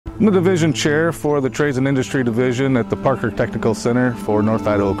I'm the division chair for the Trades and Industry Division at the Bahlr Technical Center for North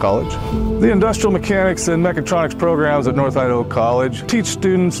Idaho College. The industrial mechanics and mechatronics programs at North Idaho College teach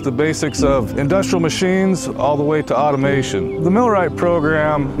students the basics of industrial machines all the way to automation. The Millwright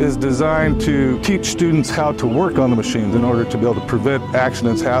program is designed to teach students how to work on the machines in order to be able to prevent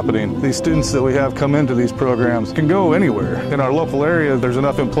accidents happening. These students that we have come into these programs can go anywhere. In our local area, there's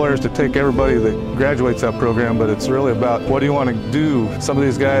enough employers to take everybody that graduates that program, but it's really about what do you want to do. Some of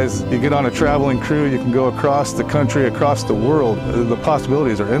these guys, you get on a traveling crew, you can go across the country, across the world. The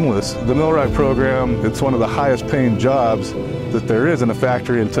possibilities are endless. The Millwright program, it's one of the highest paying jobs that there is in a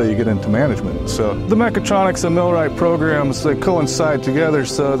factory until you get into management. So the mechatronics and millwright programs, they coincide together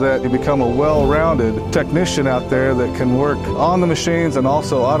so that you become a well-rounded technician out there that can work on the machines and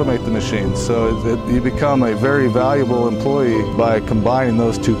also automate the machines. So you become a very valuable employee by combining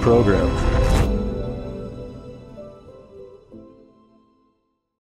those two programs.